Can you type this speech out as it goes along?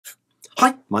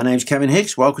Hi, my name's Kevin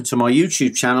Hicks. Welcome to my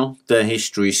YouTube channel, The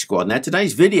History Squad. Now,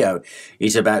 today's video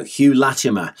is about Hugh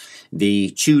Latimer,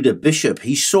 the Tudor bishop.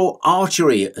 He saw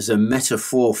archery as a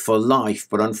metaphor for life,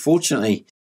 but unfortunately,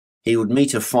 he would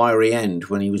meet a fiery end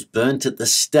when he was burnt at the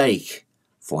stake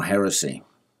for heresy.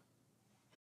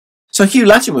 So Hugh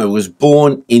Latimer was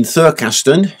born in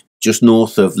Thurcaston, just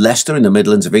north of Leicester in the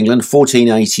Midlands of England,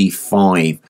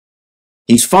 1485.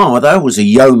 His father was a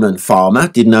yeoman farmer,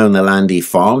 didn't own the land he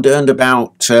farmed, earned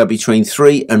about between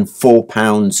 £3 and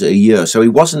 £4 a year. So he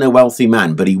wasn't a wealthy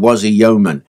man, but he was a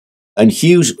yeoman. And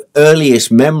Hugh's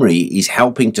earliest memory is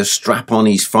helping to strap on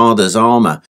his father's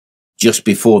armour just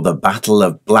before the Battle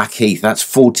of Blackheath. That's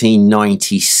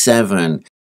 1497.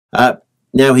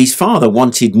 Now, his father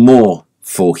wanted more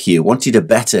for Hugh, wanted to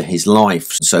better his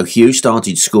life. So Hugh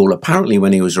started school apparently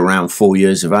when he was around 4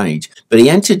 years of age, but he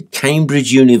entered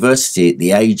Cambridge University at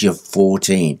the age of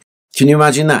 14. Can you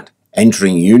imagine that?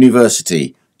 Entering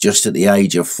university just at the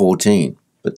age of 14.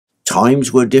 But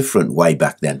times were different way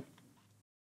back then.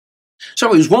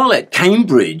 So it was while at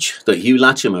Cambridge that Hugh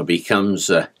Latimer becomes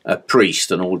a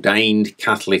priest, an ordained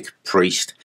Catholic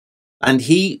priest, and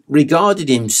he regarded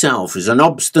himself as an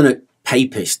obstinate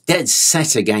papist, dead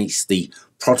set against the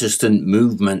Protestant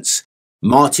movements.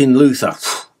 Martin Luther,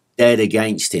 dead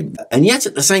against him. And yet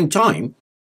at the same time,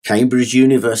 Cambridge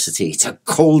University, it's a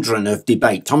cauldron of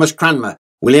debate. Thomas Cranmer,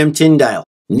 William Tyndale,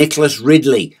 Nicholas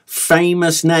Ridley,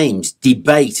 famous names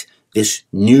debate this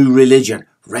new religion,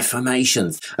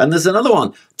 Reformation. And there's another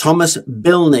one, Thomas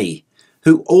Bilney,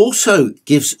 who also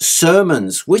gives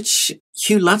sermons, which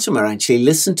Hugh Latimer actually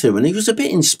listened to, and he was a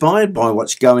bit inspired by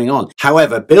what's going on.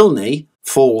 However, Bilney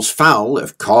falls foul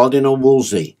of Cardinal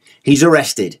Wolsey. He's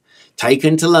arrested,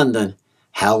 taken to London,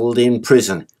 held in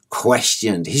prison,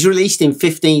 questioned. He's released in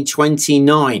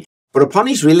 1529, but upon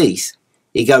his release,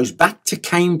 he goes back to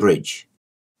Cambridge,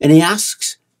 and he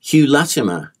asks Hugh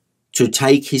Latimer to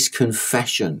take his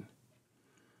confession.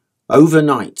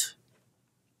 Overnight,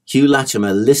 Hugh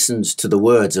Latimer listens to the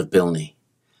words of Bilney,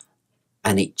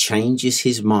 and it changes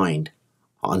his mind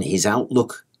on his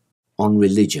outlook on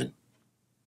religion.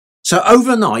 So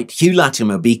overnight, Hugh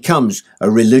Latimer becomes a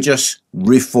religious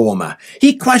reformer.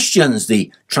 He questions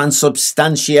the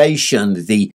transubstantiation,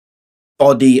 the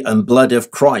body and blood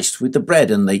of Christ with the bread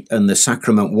and the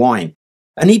sacrament wine.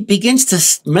 And he begins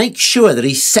to make sure that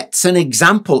he sets an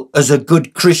example as a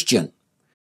good Christian.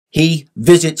 He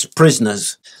visits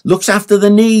prisoners, looks after the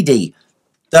needy,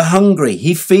 the hungry,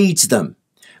 he feeds them.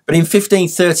 But in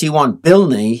 1531,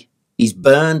 Bilney is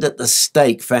burned at the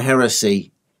stake for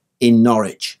heresy in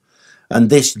Norwich. And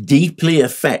this deeply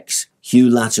affects Hugh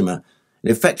Latimer.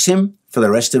 It affects him for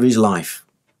the rest of his life.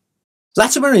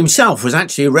 Latimer himself was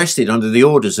actually arrested under the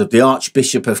orders of the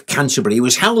Archbishop of Canterbury. He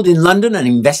was held in London and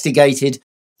investigated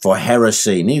for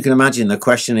heresy. And you can imagine the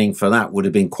questioning for that would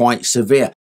have been quite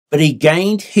severe. But he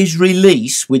gained his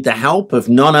release with the help of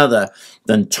none other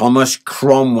than Thomas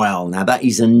Cromwell. Now, that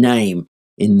is a name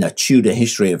in the Tudor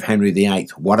history of Henry VIII.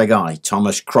 What a guy,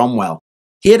 Thomas Cromwell.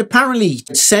 He had apparently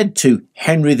said to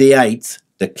Henry VIII,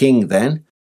 the king then,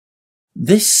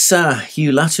 this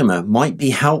Hugh Latimer might be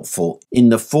helpful in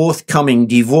the forthcoming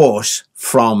divorce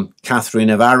from Catherine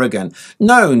of Aragon,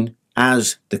 known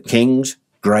as the King's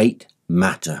Great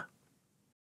Matter.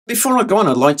 Before I go on,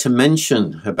 I'd like to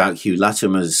mention about Hugh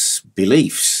Latimer's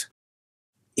beliefs.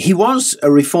 He was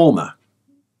a reformer,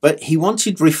 but he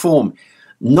wanted reform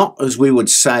not as we would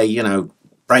say,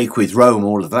 break with Rome,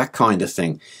 all of that kind of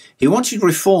thing. He wanted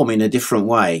reform in a different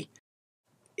way.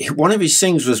 One of his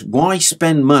things was, why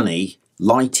spend money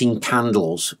lighting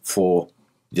candles for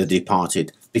the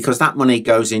departed? Because that money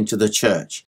goes into the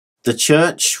church. The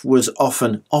church was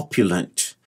often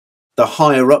opulent. The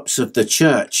higher-ups of the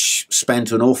church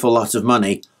spent an awful lot of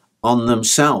money on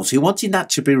themselves. He wanted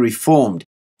that to be reformed.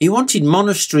 He wanted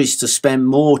monasteries to spend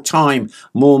more time,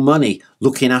 more money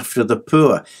looking after the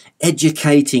poor,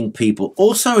 educating people.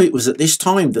 Also, it was at this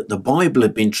time that the Bible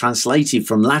had been translated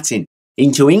from Latin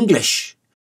into English.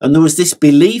 And there was this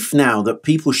belief now that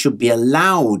people should be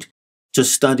allowed to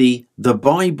study the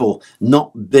Bible,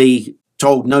 not be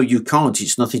told, no, you can't,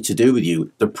 it's nothing to do with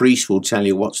you. The priest will tell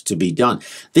you what's to be done.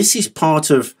 This is part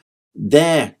of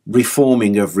their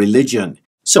reforming of religion.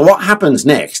 So what happens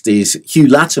next is Hugh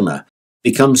Latimer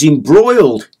becomes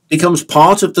embroiled, becomes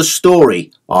part of the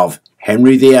story of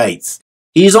Henry VIII.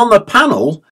 He is on the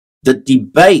panel that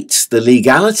debates the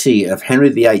legality of Henry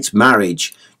VIII's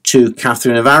marriage to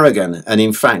Catherine of Aragon, and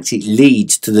in fact it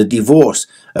leads to the divorce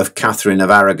of Catherine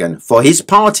of Aragon. For his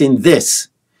part in this,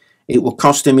 it will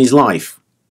cost him his life.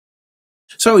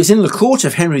 So it's in the court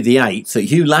of Henry VIII that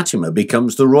Hugh Latimer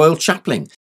becomes the royal chaplain,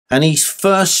 And his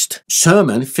first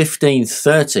sermon,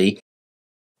 1530,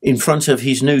 in front of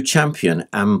his new champion,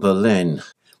 Anne Boleyn,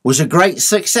 was a great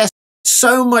success.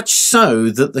 So much so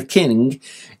that the king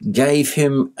gave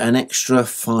him an extra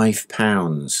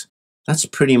 £5. That's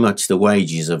pretty much the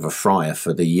wages of a friar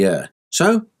for the year.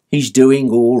 So he's doing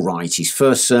all right. His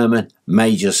first sermon,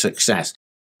 major success.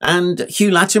 And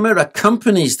Hugh Latimer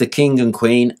accompanies the king and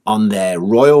queen on their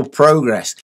royal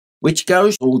progress, which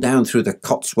goes all down through the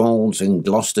Cotswolds and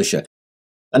Gloucestershire.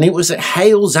 And it was at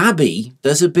Hales Abbey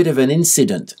there's a bit of an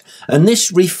incident. And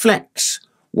this reflects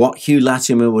what Hugh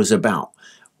Latimer was about.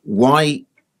 Why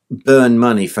burn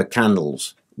money for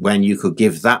candles when you could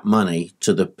give that money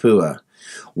to the poor?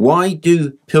 Why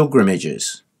do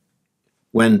pilgrimages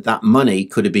when that money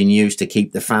could have been used to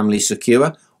keep the family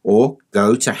secure or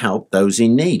go to help those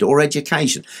in need or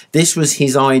education? This was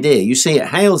his idea. You see, at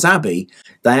Hales Abbey,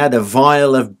 they had a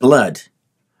vial of blood,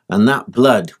 and that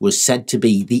blood was said to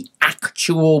be the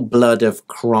actual blood of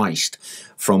Christ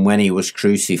from when he was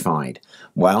crucified.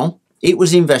 Well, it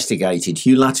was investigated.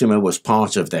 Hugh Latimer was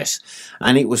part of this,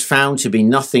 and it was found to be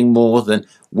nothing more than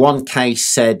one case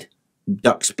said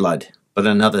duck's blood, but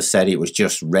another said it was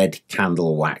just red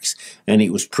candle wax, and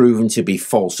it was proven to be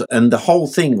false. And the whole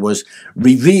thing was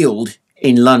revealed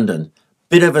in London.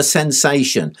 Bit of a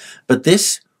sensation, but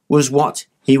this was what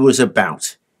he was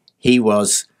about. He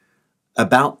was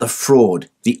about the fraud,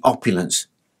 the opulence,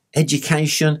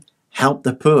 education, help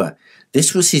the poor.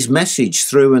 This was his message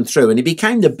through and through, and he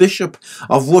became the Bishop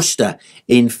of Worcester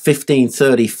in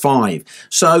 1535.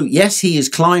 So, yes, he is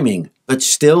climbing, but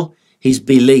still his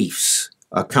beliefs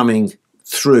are coming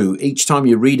through. Each time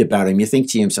you read about him, you think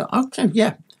to yourself, okay,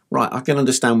 yeah, right, I can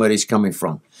understand where he's coming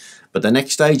from. But the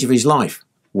next stage of his life,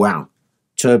 wow,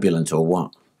 turbulent or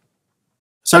what?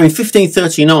 So in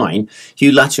 1539,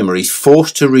 Hugh Latimer is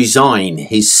forced to resign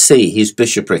his see, his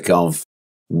bishopric of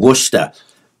Worcester.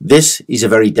 This is a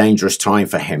very dangerous time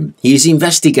for him. He is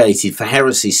investigated for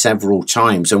heresy several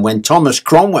times, and when Thomas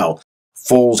Cromwell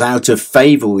falls out of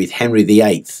favour with Henry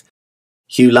VIII,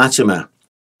 Hugh Latimer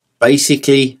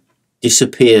basically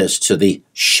disappears to the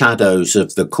shadows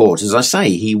of the court. As I say,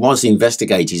 he was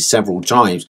investigated several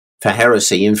times for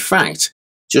heresy. In fact,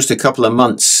 just a couple of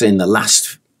months in the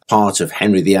last part of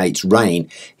Henry VIII's reign,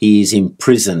 he is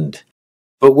imprisoned.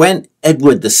 But when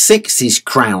Edward VI is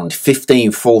crowned,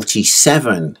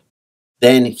 1547,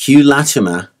 then Hugh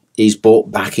Latimer is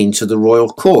brought back into the royal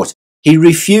court. He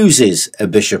refuses a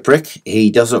bishopric. He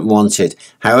doesn't want it.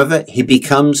 However, he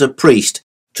becomes a priest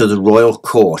to the royal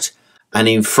court. And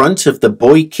in front of the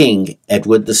boy king,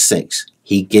 Edward VI,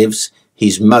 he gives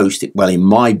his most, well, in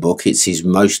my book, it's his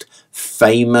most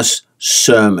famous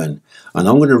sermon. And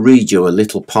I'm going to read you a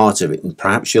little part of it, and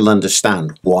perhaps you'll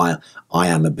understand why I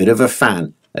am a bit of a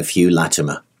fan of Hugh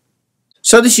Latimer.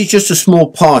 So this is just a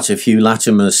small part of Hugh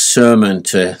Latimer's sermon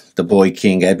to the boy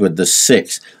king, Edward VI.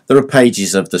 There are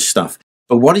pages of the stuff.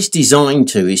 But what it's designed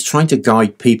to is trying to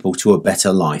guide people to a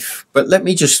better life. But let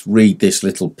me just read this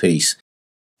little piece.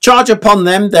 Charge upon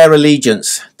them their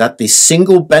allegiance, that this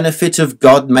single benefit of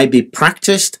God may be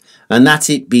practised, and that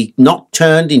it be not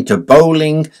turned into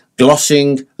bowling,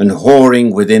 glossing, and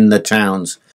whoring within the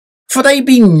towns. For they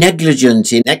be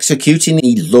negligent in executing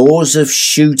the laws of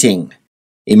shooting.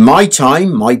 In my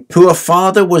time, my poor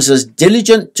father was as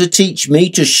diligent to teach me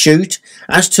to shoot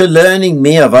as to learning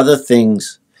me of other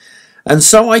things. And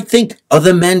so I think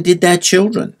other men did their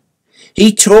children.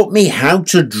 He taught me how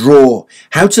to draw,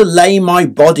 how to lay my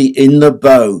body in the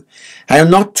bow, how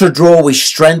not to draw with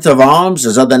strength of arms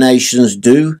as other nations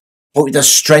do, but with the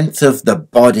strength of the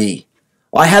body.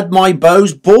 I had my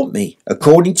bows bought me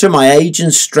according to my age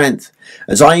and strength.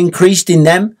 As I increased in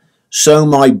them, so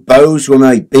my bows were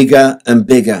made bigger and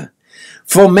bigger.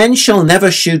 For men shall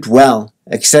never shoot well,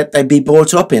 except they be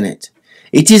brought up in it.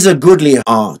 It is a goodly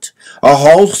art, a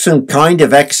wholesome kind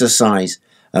of exercise,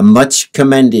 and much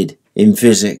commended in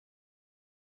physic.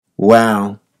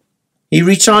 Wow. He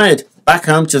retired back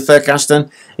home to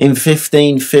Thurcaston in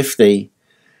 1550,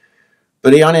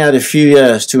 but he only had a few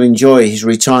years to enjoy his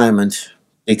retirement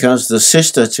because the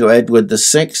sister to Edward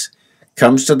VI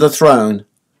comes to the throne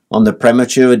on the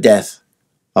premature death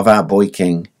of our boy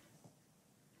king.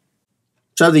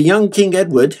 So the young King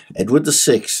Edward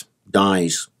VI,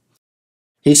 dies.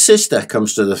 His sister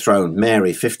comes to the throne, Mary,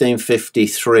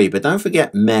 1553. But don't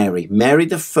forget Mary. Mary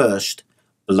the First,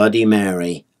 Bloody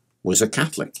Mary, was a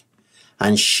Catholic.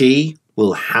 And she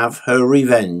will have her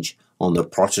revenge on the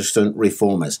Protestant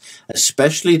reformers,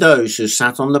 especially those who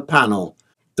sat on the panel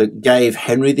that gave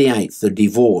Henry VIII the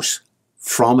divorce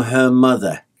from her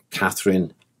mother,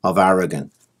 Catherine of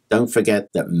Aragon. Don't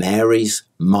forget that Mary's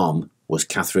mom was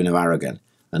Catherine of Aragon.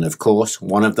 And of course,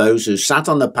 one of those who sat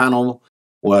on the panel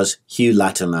was Hugh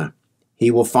Latimer.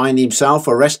 He will find himself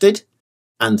arrested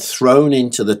and thrown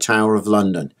into the Tower of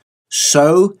London.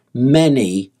 So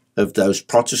many of those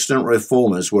Protestant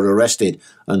reformers were arrested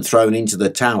and thrown into the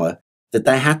Tower that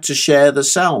they had to share the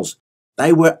cells.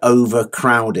 They were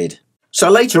overcrowded. So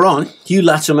later on, Hugh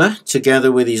Latimer,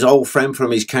 together with his old friend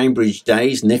from his Cambridge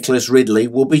days, Nicholas Ridley,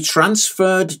 will be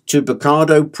transferred to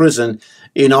Bocardo Prison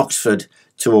in Oxford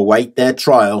to await their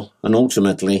trial and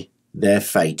ultimately their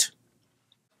fate.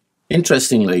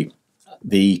 Interestingly,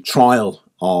 the trial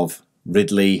of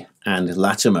Ridley and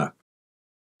Latimer,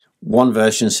 one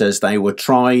version says they were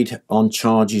tried on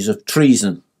charges of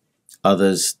treason,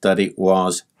 others that it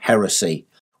was heresy.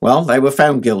 Well, they were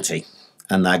found guilty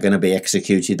and they're going to be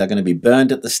executed. They're going to be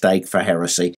burned at the stake for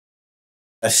heresy.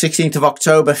 16th of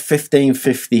October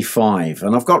 1555,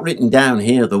 and I've got written down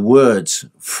here the words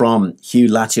from Hugh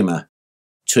Latimer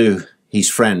to his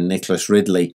friend Nicholas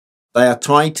Ridley. They are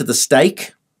tied to the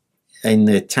stake in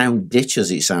the town ditch, as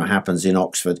it so happens, in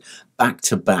Oxford, back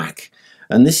to back.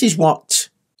 And this is what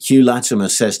Hugh Latimer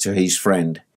says to his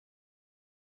friend.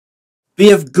 "Be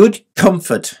of good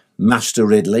comfort, Master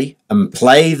Ridley, and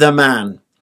play the man.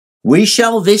 We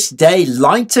shall this day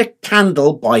light a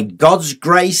candle by God's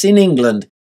grace in England,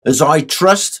 as I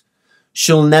trust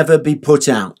shall never be put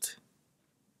out."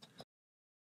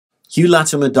 Hugh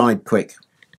Latimer died quick,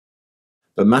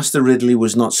 but Master Ridley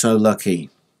was not so lucky.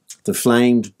 The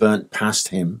flames burnt past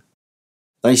him.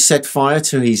 They set fire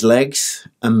to his legs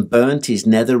and burnt his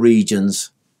nether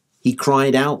regions. He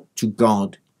cried out to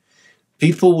God.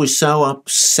 People were so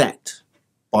upset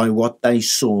by what they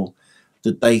saw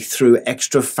that they threw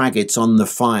extra faggots on the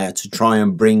fire to try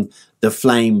and bring the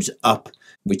flames up,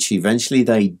 which eventually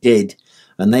they did,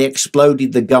 and they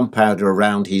exploded the gunpowder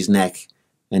around his neck,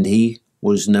 and he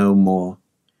was no more.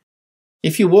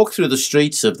 If you walk through the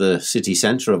streets of the city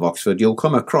centre of Oxford, you'll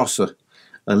come across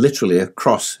literally a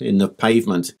cross in the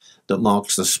pavement that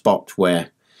marks the spot where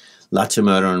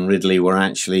Latimer and Ridley were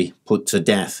actually put to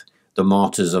death, the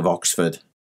Martyrs of Oxford.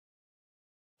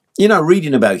 You know,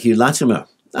 reading about Hugh Latimer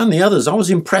and the others, I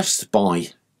was impressed by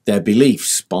their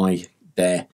beliefs, by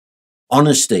their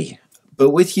honesty. But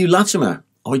with Hugh Latimer,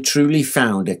 I truly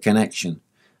found a connection.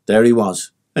 There he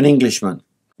was, an Englishman.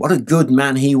 What a good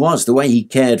man he was, the way he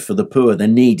cared for the poor, the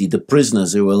needy, the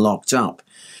prisoners who were locked up.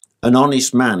 An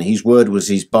honest man, his word was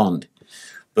his bond.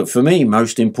 But for me,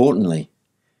 most importantly,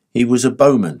 he was a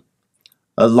bowman,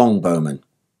 a longbowman,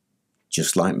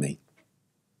 just like me.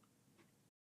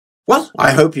 Well,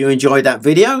 I hope you enjoyed that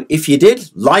video. If you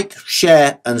did, like,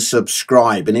 share and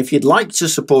subscribe. And if you'd like to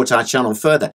support our channel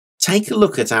further, take a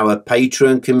look at our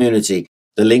Patreon community.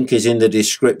 The link is in the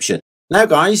description. Now,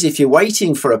 guys, if you're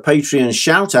waiting for a Patreon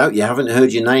shout out, you haven't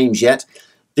heard your names yet,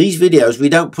 these videos, we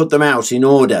don't put them out in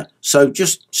order. So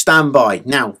just stand by.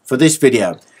 Now, for this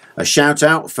video, a shout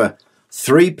out for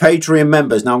 3 Patreon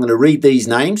members. Now, I'm going to read these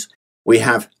names. We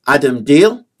have Adam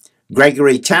Deal,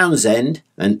 Gregory Townsend,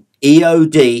 and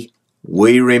EOD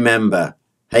We Remember.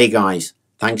 Hey, guys,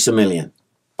 thanks a million.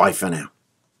 Bye for now.